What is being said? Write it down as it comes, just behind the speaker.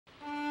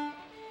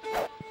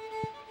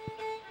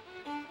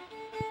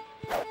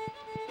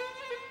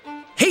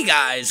Hey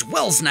guys,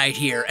 Welsknight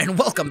here, and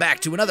welcome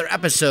back to another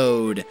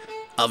episode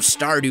of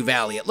Stardew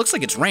Valley. It looks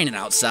like it's raining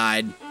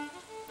outside.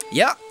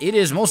 Yeah, it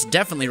is most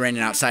definitely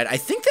raining outside. I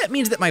think that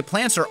means that my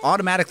plants are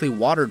automatically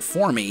watered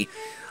for me.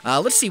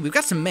 Let's see, we've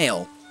got some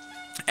mail.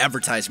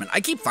 Advertisement.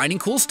 I keep finding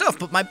cool stuff,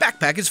 but my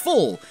backpack is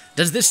full.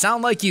 Does this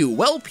sound like you?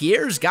 Well,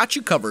 Pierre's got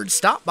you covered.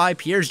 Stop by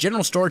Pierre's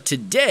General Store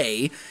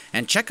today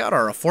and check out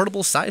our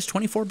affordable size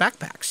 24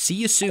 backpacks. See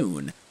you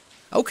soon.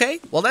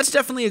 Okay, well that's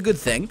definitely a good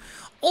thing.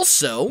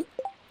 Also,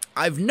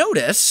 I've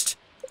noticed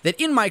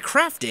that in my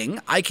crafting,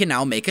 I can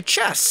now make a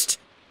chest,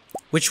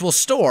 which will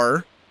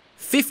store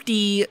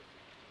 50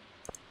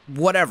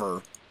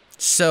 whatever.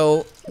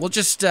 So we'll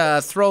just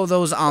throw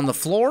those on the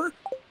floor,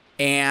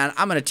 and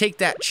I'm going to take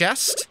that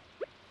chest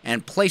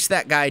and place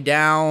that guy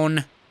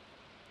down,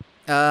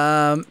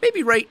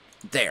 maybe right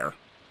there.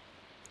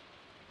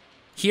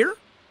 Here?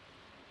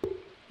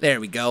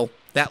 There we go.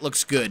 That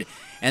looks good.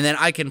 And then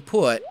I can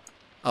put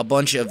a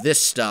bunch of this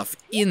stuff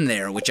in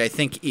there, which I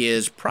think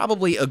is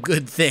probably a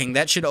good thing.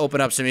 That should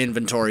open up some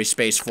inventory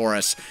space for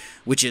us,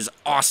 which is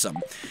awesome.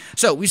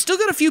 So, we've still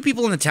got a few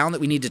people in the town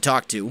that we need to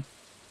talk to,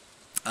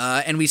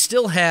 and we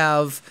still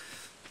have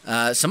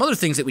some other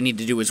things that we need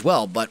to do as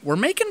well, but we're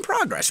making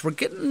progress. We're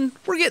getting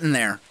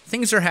there.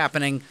 Things are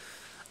happening.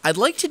 I'd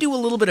like to do a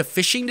little bit of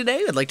fishing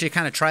today. I'd like to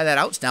kind of try that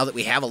out now that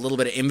we have a little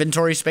bit of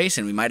inventory space,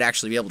 and we might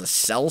actually be able to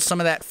sell some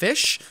of that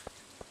fish.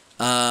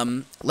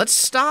 Let's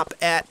stop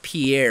at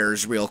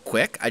Pierre's real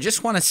quick. I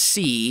just want to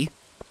see...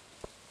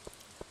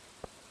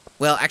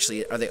 Well,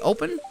 actually, are they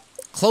open?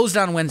 Closed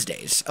on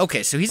Wednesdays.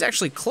 Okay, so he's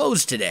actually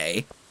closed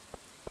today.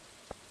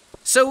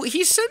 So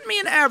he sent me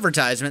an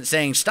advertisement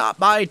saying, stop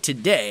by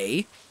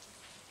today,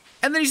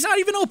 and then he's not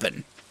even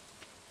open.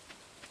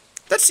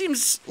 That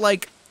seems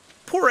like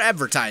poor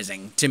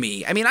advertising to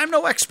me. I mean, I'm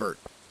no expert.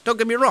 Don't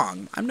get me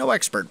wrong, I'm no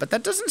expert, but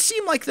that doesn't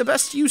seem like the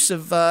best use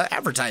of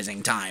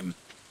advertising time,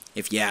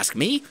 if you ask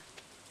me.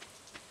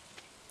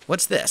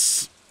 What's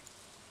this?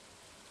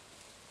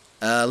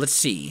 Let's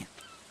see.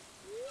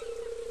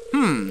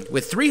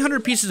 With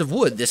 300 pieces of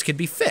wood, this could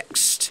be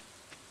fixed.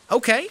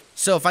 Okay,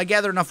 so if I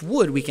gather enough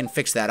wood, we can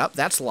fix that up.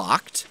 That's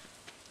locked.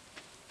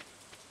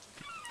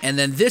 And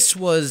then this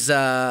was,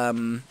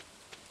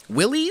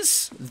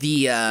 Willie's,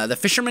 the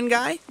fisherman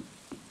guy.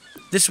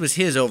 This was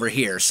his over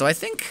here, so I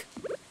think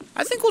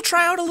we'll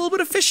try out a little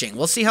bit of fishing.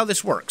 We'll see how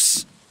this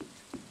works.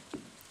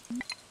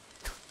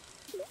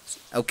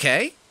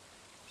 Okay.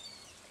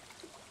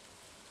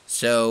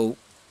 So,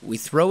 we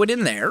throw it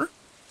in there.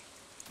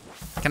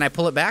 Can I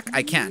pull it back?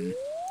 I can.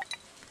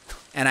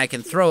 And I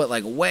can throw it,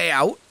 like, way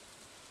out.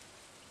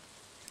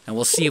 And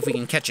we'll see if we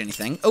can catch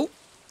anything. Oh,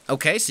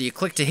 okay, so you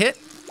click to hit.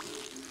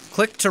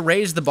 Click to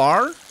raise the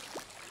bar.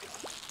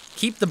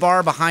 Keep the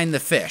bar behind the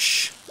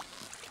fish.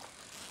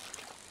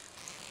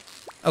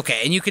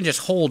 Okay, and you can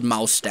just hold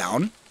mouse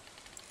down.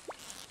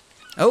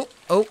 Oh.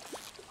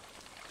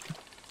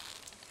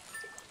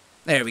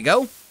 There we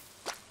go.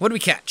 What do we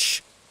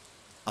catch?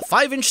 A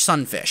 5-inch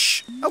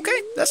sunfish. Okay,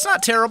 that's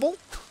not terrible,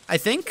 I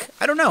think.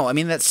 I don't know. I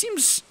mean, that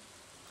seems...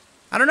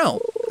 I don't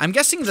know. I'm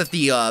guessing that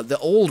the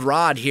old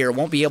rod here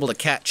won't be able to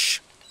catch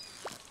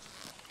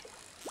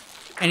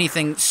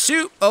anything.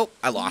 Oh,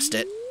 I lost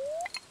it.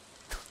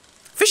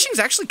 Fishing's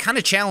actually kind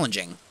of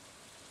challenging.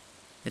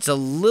 It's a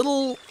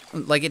little...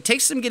 like, it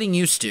takes some getting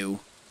used to.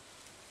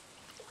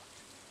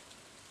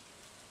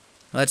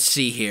 Let's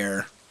see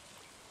here.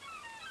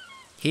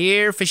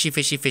 Here, fishy,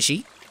 fishy,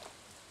 fishy.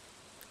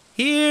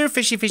 Here,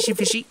 fishy, fishy,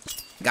 fishy.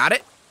 Got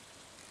it.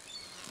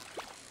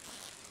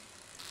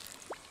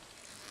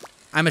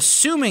 I'm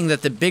assuming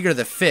that the bigger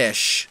the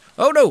fish...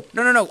 Oh, no.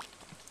 No.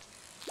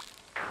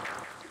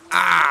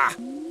 Ah!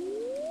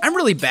 I'm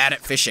really bad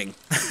at fishing.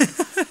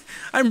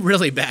 I'm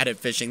really bad at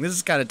fishing. This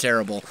is kind of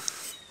terrible.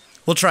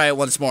 We'll try it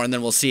once more, and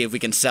then we'll see if we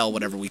can sell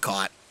whatever we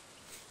caught.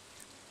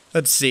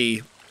 Let's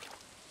see.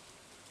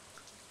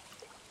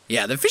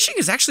 Yeah, the fishing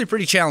is actually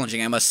pretty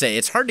challenging, I must say.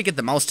 It's hard to get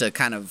the mouse to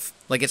kind of...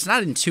 like, it's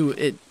not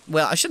intuitive...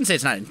 well, I shouldn't say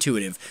it's not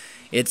intuitive.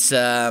 It's,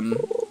 got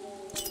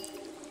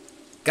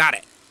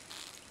it.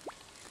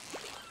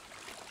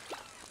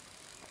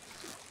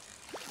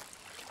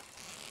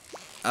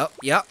 Oh,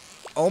 yeah.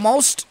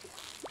 Almost.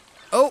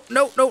 Oh,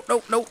 no.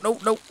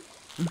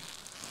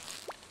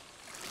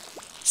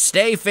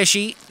 Stay,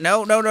 fishy.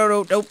 No.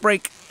 Don't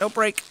break.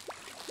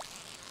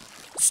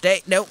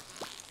 Stay. No.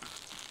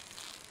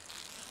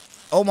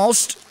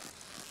 Almost.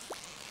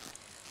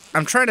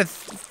 I'm trying to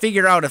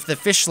figure out if the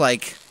fish,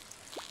 like,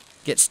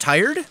 gets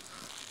tired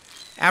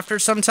after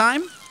some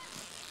time.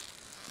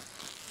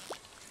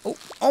 Oh,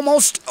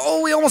 almost.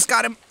 Oh, we almost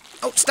got him.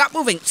 Oh, stop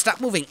moving.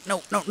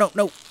 No.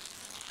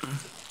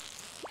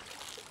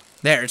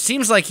 There, it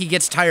seems like he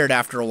gets tired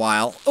after a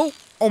while. Oh,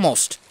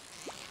 almost.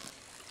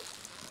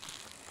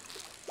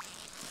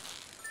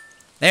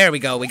 There we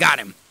go, we got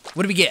him.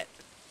 What do we get?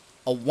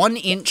 A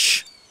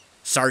 1-inch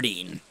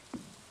sardine.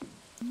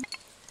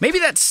 Maybe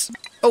that's...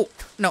 oh,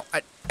 no,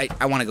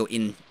 I want to go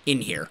in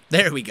here.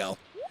 There we go.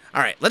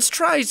 All right, let's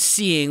try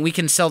seeing. We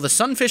can sell the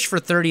sunfish for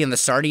 30 and the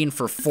sardine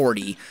for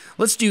 40.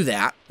 Let's do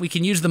that. We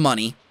can use the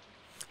money.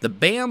 The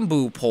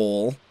bamboo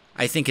pole,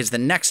 I think, is the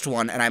next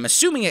one, and I'm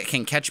assuming it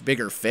can catch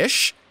bigger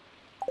fish.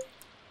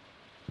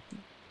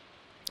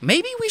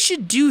 Maybe we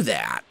should do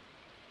that.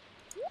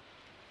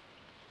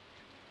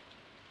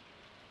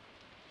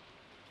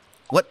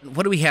 What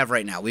do we have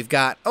right now? We've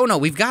got, oh no,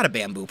 we've got a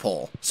bamboo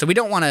pole. So we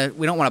don't want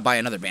to buy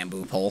another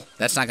bamboo pole.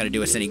 That's not going to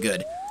do us any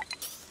good.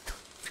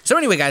 So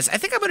anyway, guys, I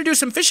think I'm going to do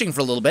some fishing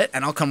for a little bit,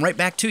 and I'll come right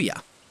back to you.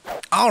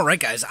 All right,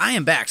 guys, I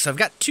am back. So I've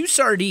got 2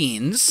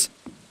 sardines,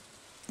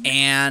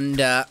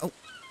 and, oh,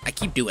 I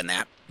keep doing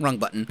that. Wrong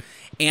button.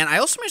 And I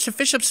also managed to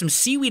fish up some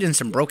seaweed and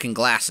some broken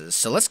glasses.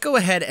 So let's go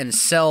ahead and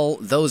sell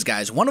those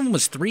guys. One of them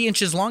was 3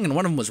 inches long, and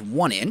one of them was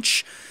 1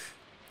 inch.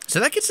 So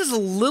that gets us a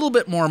little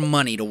bit more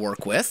money to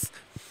work with.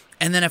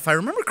 And then if I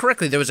remember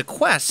correctly, there was a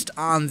quest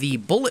on the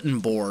bulletin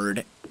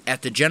board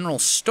at the general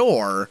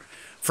store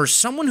for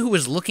someone who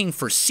was looking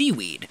for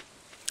seaweed.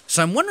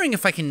 So I'm wondering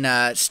if I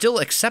can still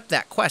accept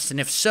that quest, and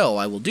if so,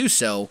 I will do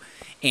so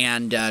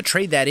and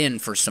trade that in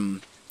for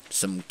some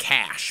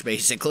cash,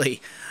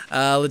 basically.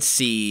 Let's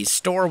see.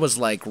 Store was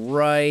like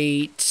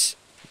right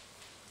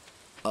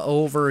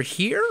over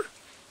here?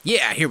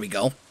 Yeah, here we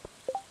go.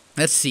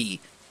 Let's see.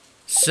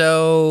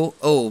 So,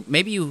 oh,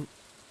 maybe you...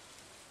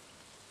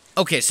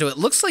 Okay, so it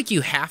looks like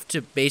you have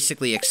to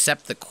basically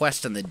accept the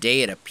quest on the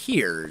day it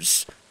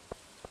appears,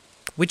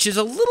 which is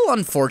a little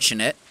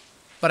unfortunate,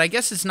 but I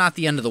guess it's not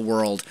the end of the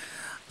world.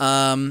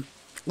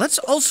 Let's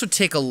also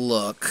take a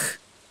look.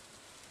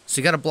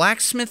 So you got a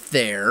blacksmith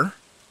there.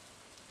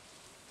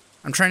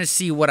 I'm trying to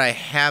see what I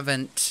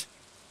haven't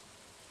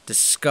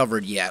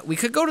discovered yet. We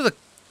could go to the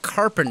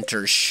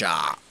carpenter's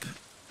shop,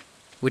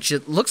 which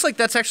it looks like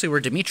that's actually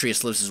where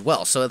Demetrius lives as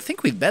well. So I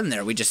think we've been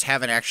there. We just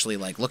haven't actually,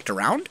 like, looked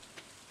around.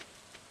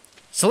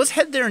 So let's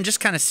head there and just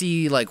kind of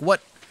see, like,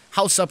 what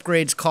house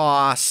upgrades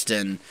cost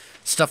and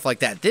stuff like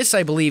that. This,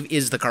 I believe,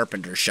 is the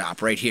carpenter's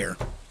shop right here.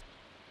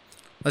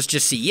 Let's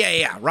just see.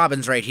 Yeah,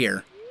 Robin's right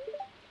here.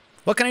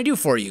 What can I do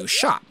for you?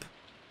 Shop.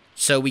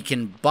 So we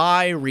can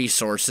buy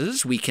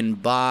resources. We can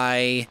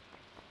buy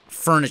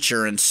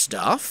furniture and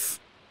stuff.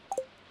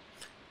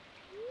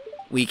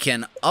 We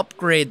can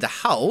upgrade the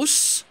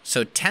house.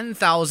 So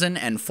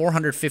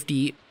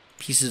 10,450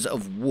 pieces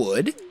of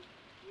wood.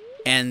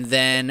 And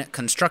then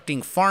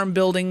constructing farm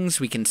buildings,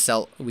 we can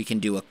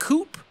do a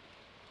coop.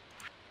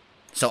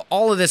 So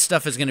all of this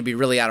stuff is going to be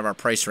really out of our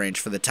price range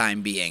for the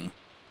time being.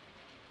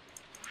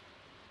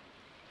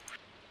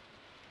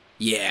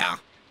 Yeah.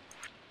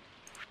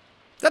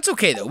 That's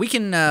okay though. We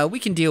can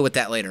deal with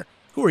that later.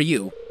 Who are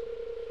you?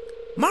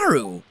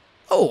 Maru.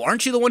 Oh,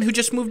 aren't you the one who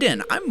just moved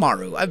in? I'm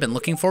Maru. I've been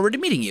looking forward to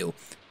meeting you.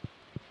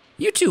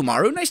 You too,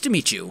 Maru. Nice to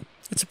meet you.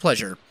 It's a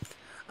pleasure.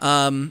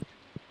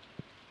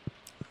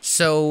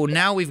 So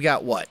now we've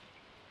got what?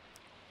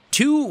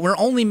 We're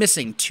only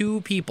missing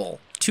 2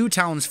 people. 2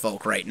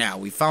 townsfolk right now.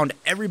 We found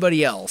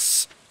everybody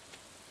else.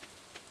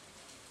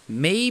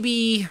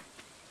 Maybe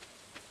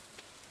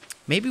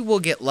we'll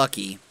get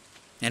lucky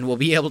and we'll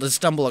be able to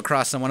stumble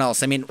across someone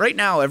else. I mean, right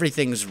now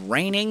everything's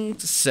raining,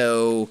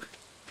 so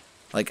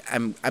like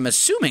I'm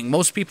assuming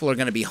most people are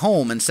going to be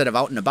home instead of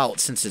out and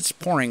about since it's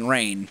pouring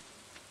rain.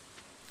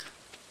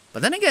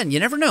 But then again, you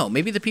never know.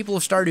 Maybe the people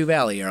of Stardew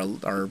Valley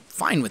are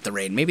fine with the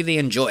rain. Maybe they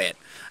enjoy it.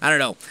 I don't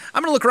know.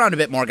 I'm going to look around a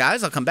bit more,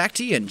 guys. I'll come back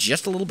to you in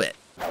just a little bit.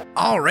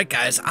 All right,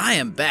 guys. I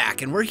am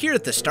back, and we're here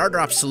at the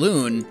Stardrop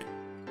Saloon.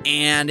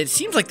 And it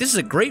seems like this is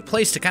a great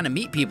place to kind of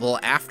meet people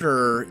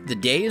after the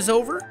day is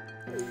over.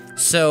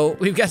 So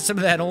we've got some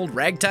of that old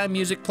ragtime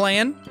music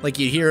playing, like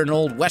you'd hear in an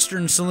old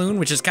Western saloon,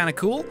 which is kind of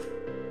cool.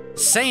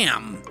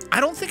 Sam.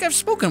 I don't think I've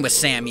spoken with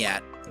Sam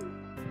yet.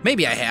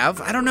 Maybe I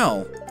have. I don't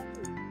know.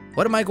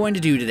 What am I going to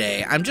do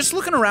today? I'm just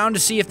looking around to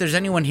see if there's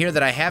anyone here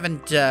that I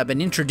haven't been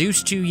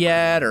introduced to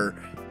yet or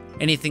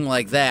anything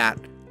like that.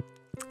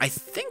 I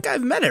think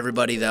I've met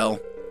everybody, though.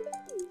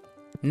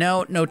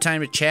 No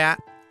time to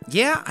chat.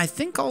 Yeah, I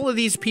think all of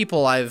these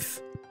people I've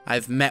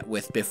met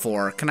with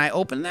before. Can I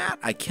open that?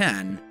 I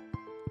can.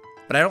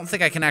 But I don't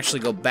think I can actually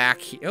go back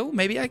here. Oh,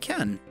 maybe I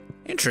can.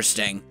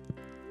 Interesting.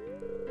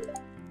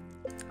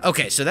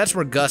 Okay, so that's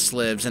where Gus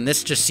lives, and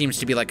this just seems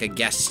to be like a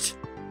guest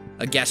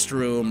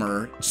room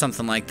or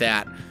something like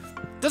that.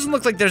 Doesn't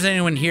look like there's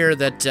anyone here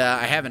that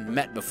I haven't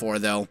met before,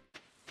 though.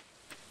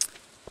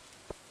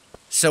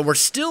 So we're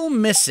still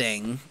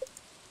missing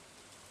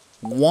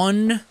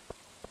one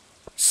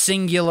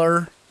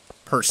singular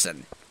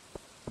person.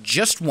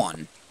 Just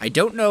one. I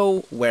don't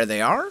know where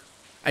they are.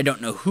 I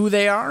don't know who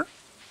they are.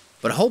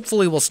 But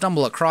hopefully we'll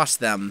stumble across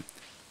them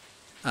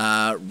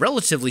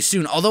relatively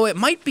soon. Although it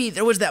might be,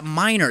 there was that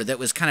miner that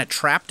was kind of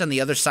trapped on the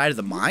other side of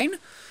the mine.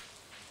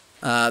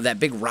 That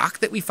big rock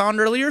that we found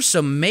earlier.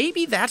 So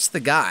maybe that's the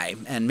guy.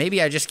 And maybe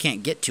I just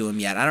can't get to him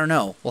yet. I don't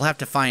know. We'll have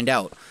to find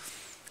out.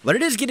 But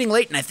it is getting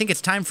late, and I think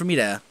it's time for me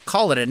to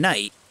call it a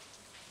night.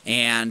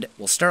 And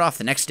we'll start off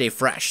the next day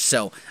fresh.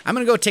 So I'm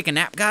going to go take a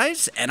nap,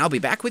 guys, and I'll be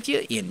back with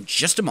you in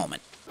just a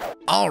moment.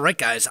 All right,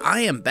 guys,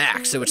 I am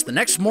back. So it's the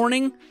next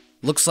morning.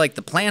 Looks like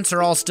the plants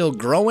are all still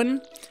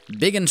growing,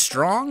 big and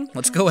strong.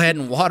 Let's go ahead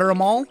and water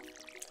them all.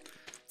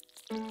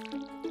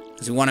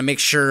 because we want to make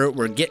sure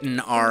we're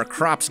getting our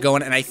crops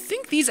going. And I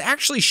think these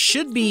actually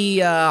should be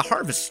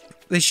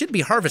They should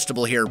be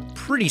harvestable here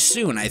pretty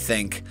soon, I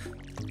think.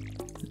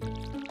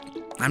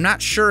 I'm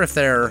not sure if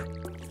they're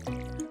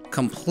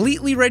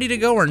completely ready to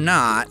go or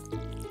not.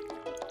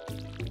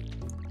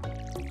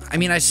 I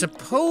mean, I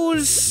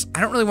suppose I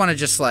don't really want to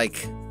just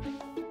like...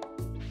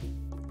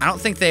 I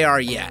don't think they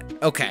are yet.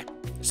 Okay,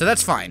 so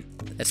that's fine.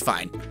 That's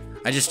fine.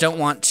 I just don't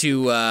want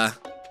to, I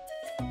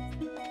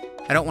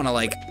don't want to,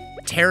 like,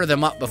 tear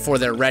them up before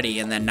they're ready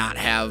and then not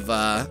have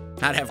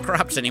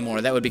crops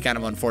anymore. That would be kind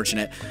of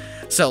unfortunate.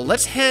 So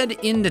let's head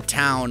into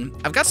town.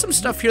 I've got some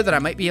stuff here that I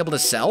might be able to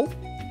sell,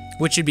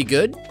 which would be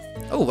good.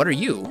 Oh, what are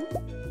you?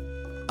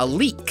 A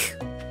leek.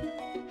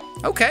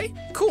 Okay,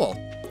 cool.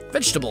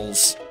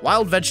 Vegetables.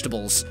 Wild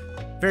vegetables.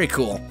 Very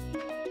cool.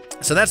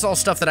 So that's all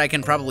stuff that I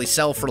can probably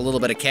sell for a little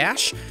bit of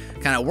cash.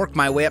 Kind of work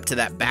my way up to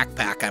that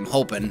backpack, I'm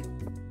hoping.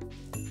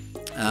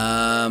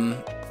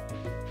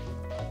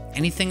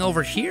 Anything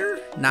over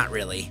here? Not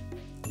really.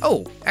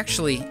 Oh,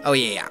 actually, oh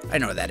yeah, I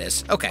know what that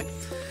is. Okay.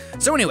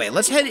 So anyway,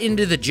 let's head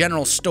into the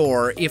general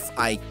store if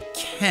I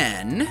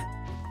can.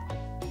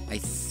 I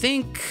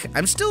think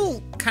I'm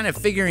still kind of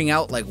figuring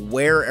out like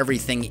where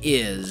everything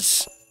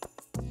is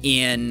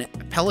in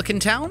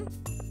Pelican Town.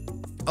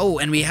 Oh,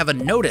 and we have a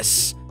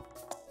notice.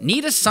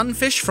 Need a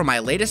sunfish for my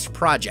latest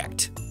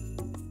project.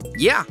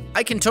 Yeah,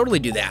 I can totally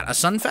do that. A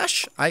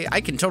sunfish? I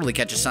can totally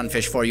catch a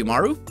sunfish for you,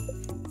 Maru.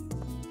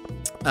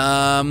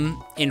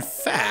 In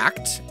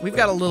fact, we've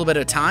got a little bit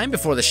of time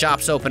before the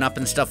shops open up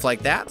and stuff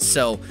like that,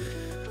 so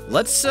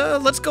let's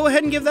go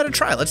ahead and give that a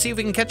try. Let's see if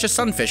we can catch a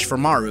sunfish for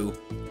Maru.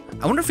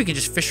 I wonder if we can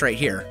just fish right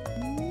here.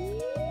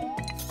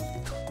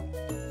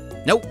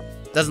 Nope,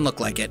 doesn't look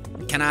like it.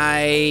 Can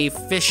I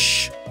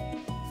fish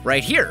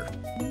right here?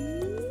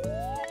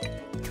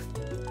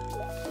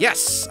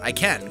 Yes, I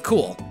can.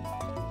 Cool.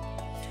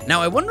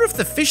 Now, I wonder if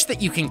the fish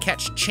that you can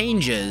catch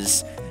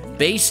changes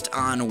based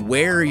on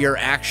where you're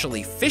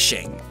actually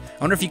fishing.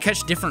 I wonder if you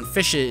catch different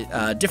fish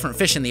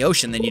in the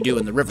ocean than you do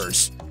in the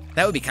rivers.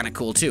 That would be kind of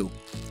cool, too.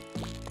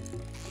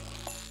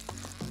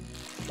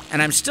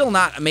 And I'm still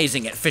not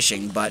amazing at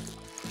fishing, but...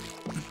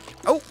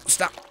 Oh,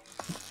 stop.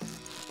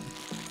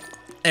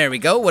 There we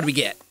go. What do we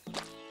get?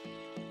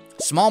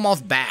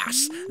 Smallmouth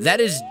bass. That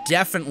is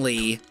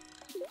definitely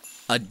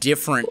a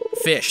different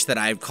fish that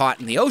I've caught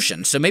in the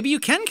ocean. So maybe you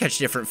can catch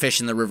different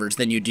fish in the rivers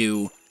than you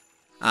do.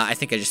 I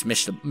think I just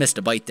missed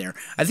a bite there.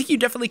 I think you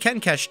definitely can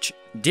catch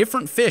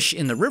different fish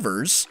in the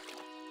rivers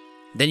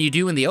than you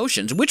do in the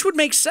oceans, which would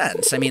make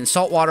sense. I mean,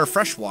 saltwater,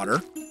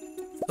 freshwater.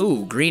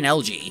 Ooh, green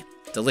algae.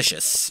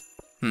 Delicious.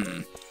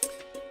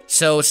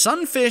 So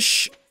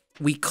sunfish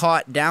we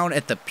caught down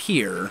at the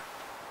pier.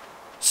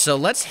 So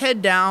let's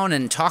head down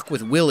and talk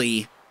with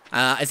Willie.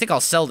 I think I'll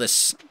sell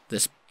this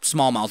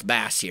smallmouth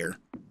bass here.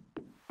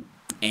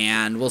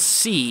 And we'll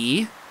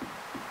see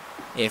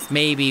if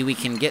maybe we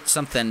can get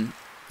something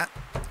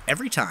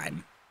every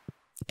time.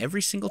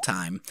 Every single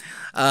time.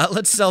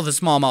 Let's sell the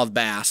smallmouth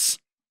bass.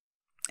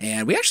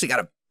 And we actually got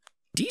a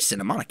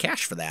decent amount of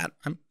cash for that.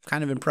 I'm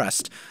kind of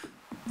impressed.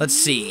 Let's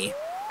see.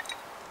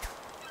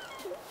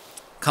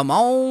 Come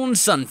on,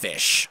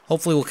 sunfish.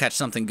 Hopefully we'll catch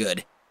something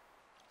good.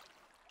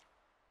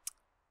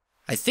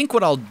 I think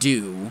what I'll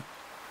do...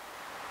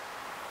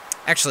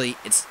 Actually,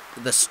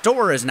 the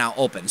store is now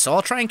open, so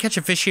I'll try and catch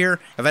a fish here.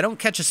 If I don't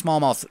catch a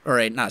smallmouth, or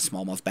not a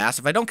smallmouth bass,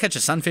 if I don't catch a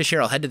sunfish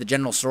here, I'll head to the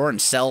general store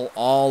and sell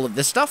all of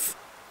this stuff.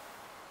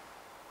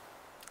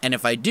 And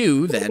if I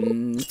do,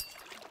 then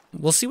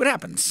we'll see what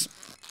happens.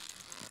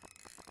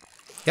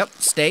 Yep,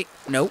 stay.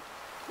 No.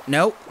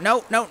 No,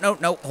 no, no, no,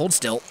 no. Hold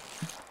still.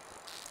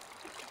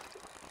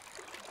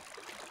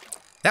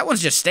 That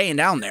one's just staying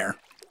down there.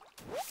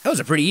 That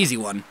was a pretty easy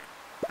one.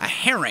 A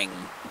herring.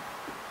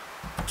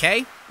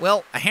 Okay,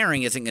 well, a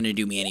herring isn't going to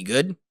do me any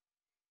good.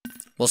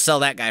 We'll sell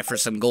that guy for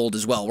some gold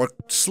as well. We're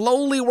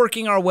slowly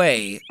working our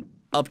way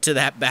up to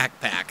that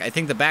backpack. I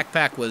think the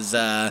backpack was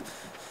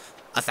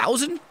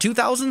 1,000,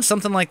 2,000,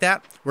 something like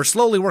that. We're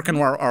slowly working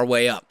our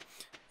way up.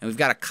 And we've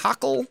got a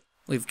cockle.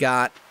 We've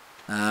got,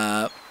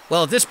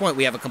 well, at this point,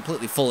 we have a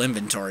completely full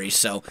inventory.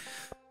 So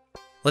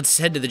let's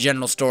head to the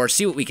general store,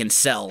 see what we can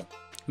sell.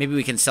 Maybe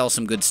we can sell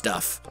some good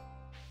stuff.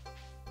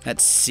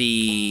 Let's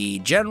see.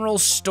 General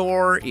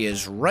store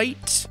is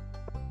right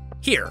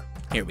here.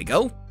 Here we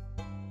go.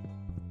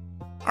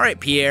 All right,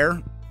 Pierre.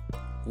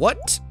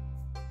 What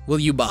will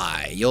you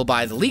buy? You'll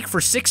buy the leek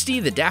for 60,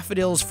 the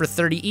daffodils for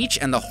 30 each,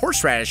 and the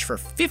horseradish for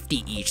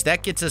 50 each.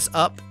 That gets us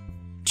up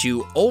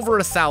to over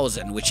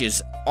 1,000, which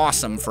is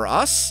awesome for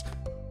us.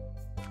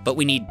 But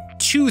we need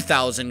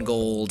 2,000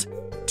 gold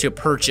to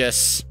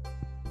purchase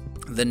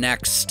the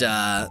next,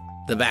 the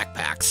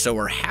backpacks. So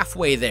we're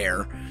halfway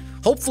there.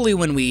 Hopefully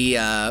when we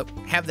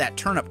have that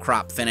turnip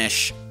crop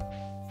finish,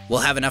 we'll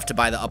have enough to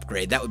buy the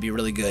upgrade. That would be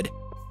really good.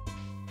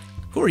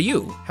 Who are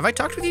you? Have I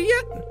talked with you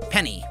yet?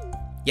 Penny.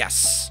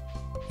 Yes.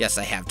 Yes,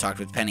 I have talked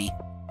with Penny.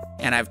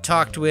 And I've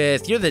talked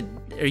with...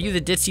 Are you the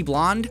ditzy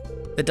blonde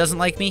that doesn't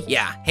like me?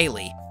 Yeah,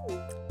 Haley.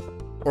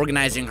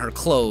 Organizing her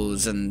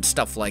clothes and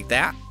stuff like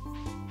that.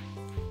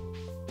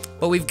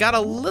 But we've got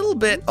a little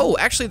bit... Oh,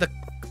 actually, the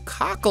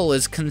cockle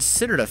is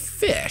considered a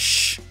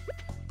fish.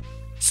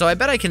 So I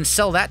bet I can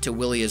sell that to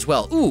Willie as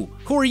well. Ooh,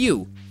 who are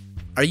you?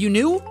 Are you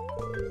new?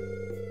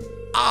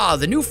 Ah,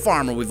 the new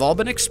farmer we've all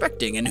been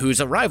expecting and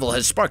whose arrival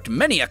has sparked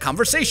many a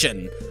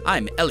conversation.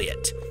 I'm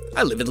Elliot.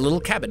 I live in a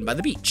little cabin by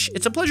the beach.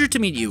 It's a pleasure to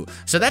meet you.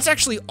 So that's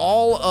actually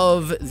all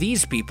of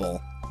these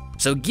people.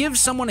 So give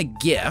someone a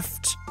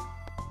gift.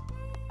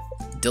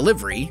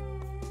 Delivery.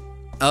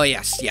 Oh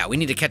yes, yeah, we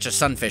need to catch a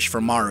sunfish for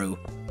Maru.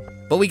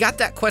 But we got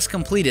that quest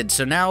completed,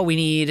 so now we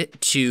need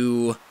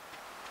to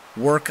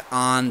work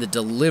on the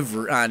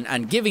delivery,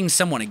 on giving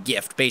someone a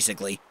gift,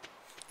 basically.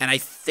 And I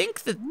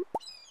think that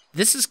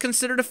this is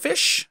considered a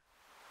fish?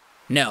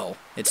 No,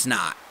 it's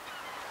not.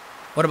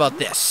 What about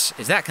this?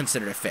 Is that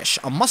considered a fish?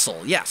 A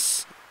mussel,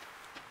 yes.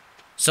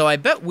 So I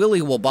bet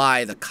Willie will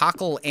buy the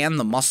cockle and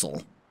the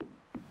mussel.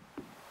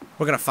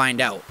 We're gonna find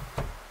out.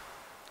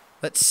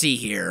 Let's see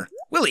here.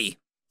 Willie!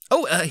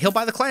 Oh, he'll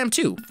buy the clam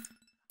too.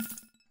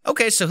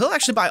 Okay, so he'll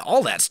actually buy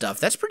all that stuff.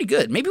 That's pretty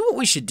good. Maybe what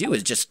we should do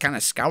is just kind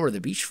of scour the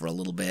beach for a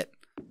little bit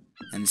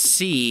and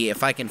see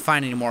if I can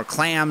find any more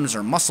clams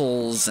or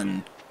mussels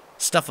and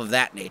stuff of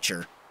that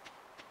nature.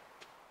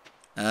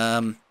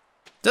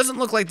 Doesn't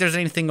look like there's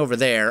anything over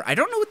there. I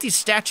don't know what these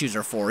statues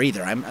are for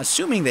either. I'm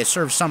assuming they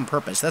serve some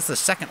purpose. That's the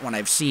second one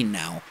I've seen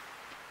now.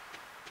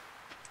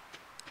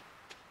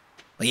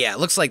 But yeah, it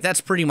looks like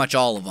that's pretty much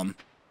all of them.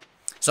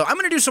 So I'm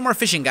going to do some more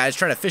fishing, guys.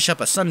 Try to fish up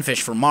a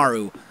sunfish for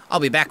Maru. I'll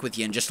be back with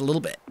you in just a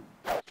little bit.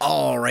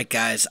 All right,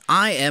 guys.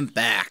 I am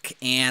back.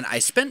 And I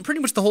spent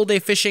pretty much the whole day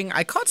fishing.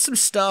 I caught some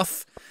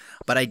stuff,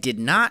 but I did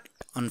not,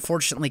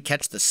 unfortunately,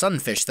 catch the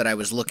sunfish that I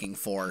was looking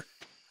for.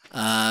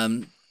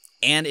 And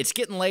it's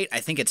getting late. I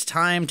think it's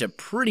time to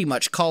pretty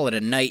much call it a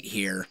night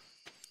here.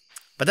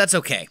 But that's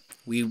okay.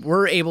 We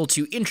were able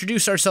to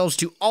introduce ourselves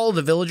to all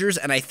the villagers,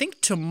 and I think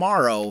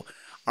tomorrow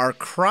our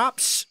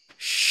crops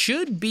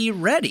should be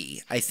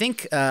ready. I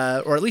think,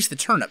 or at least the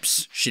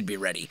turnips should be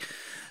ready.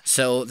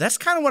 So that's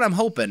kind of what I'm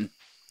hoping.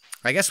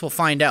 I guess we'll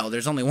find out.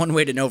 There's only one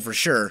way to know for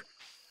sure.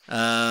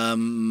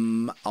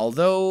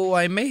 Although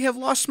I may have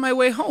lost my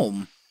way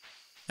home.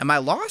 Am I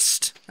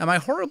lost? Am I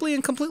horribly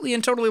and completely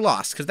and totally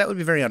lost? Because that would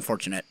be very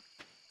unfortunate.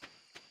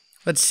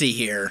 Let's see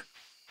here.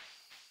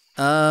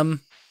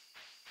 New?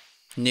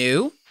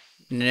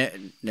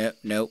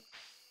 No.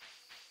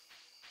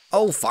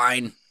 Oh,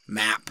 fine.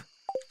 Map.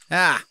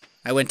 Ah,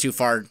 I went too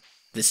far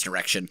this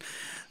direction.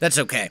 That's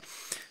okay.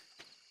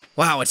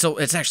 Wow,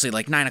 it's actually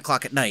like 9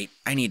 o'clock at night.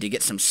 I need to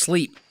get some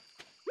sleep,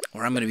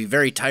 or I'm going to be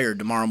very tired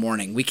tomorrow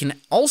morning. We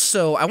can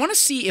also, I want to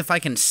see if I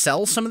can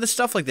sell some of the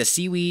stuff, like the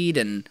seaweed,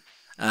 and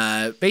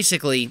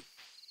basically,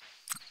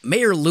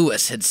 Mayor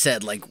Lewis had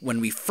said, like, when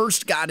we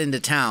first got into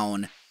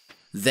town,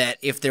 that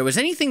if there was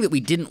anything that we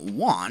didn't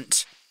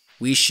want,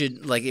 we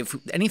should, like, if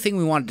anything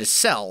we wanted to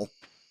sell,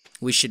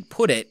 we should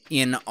put it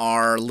in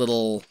our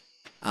little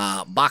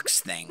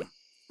box thing.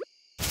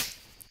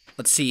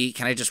 Let's see,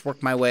 can I just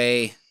work my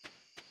way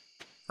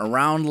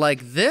around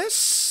like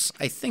this?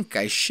 I think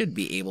I should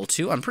be able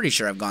to. I'm pretty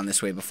sure I've gone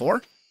this way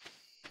before.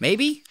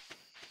 Maybe?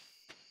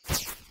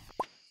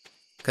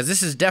 Because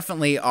this is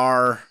definitely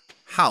our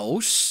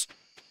house.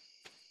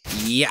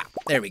 Yeah,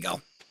 there we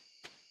go.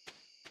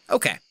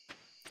 Okay.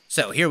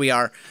 So here we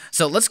are.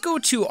 So let's go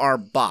to our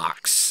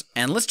box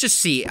and let's just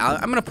see. I'm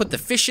going to put the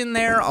fish in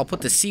there. I'll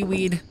put the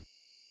seaweed.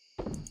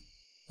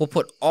 We'll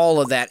put all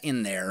of that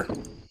in there.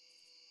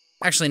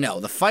 Actually,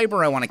 no. The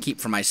fiber I want to keep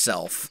for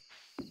myself.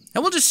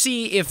 And we'll just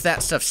see if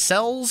that stuff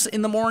sells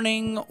in the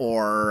morning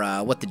or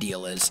what the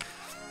deal is.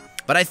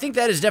 But I think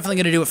that is definitely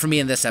going to do it for me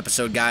in this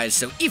episode, guys.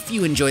 So if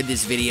you enjoyed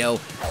this video,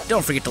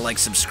 don't forget to like,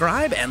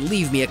 subscribe, and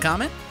leave me a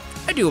comment.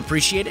 I do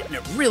appreciate it, and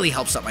it really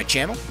helps out my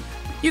channel.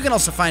 You can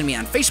also find me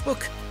on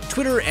Facebook,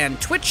 Twitter, and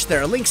Twitch.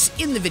 There are links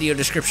in the video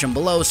description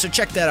below, so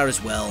check that out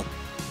as well.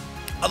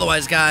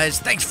 Otherwise, guys,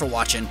 thanks for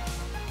watching,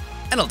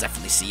 and I'll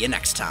definitely see you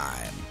next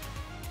time.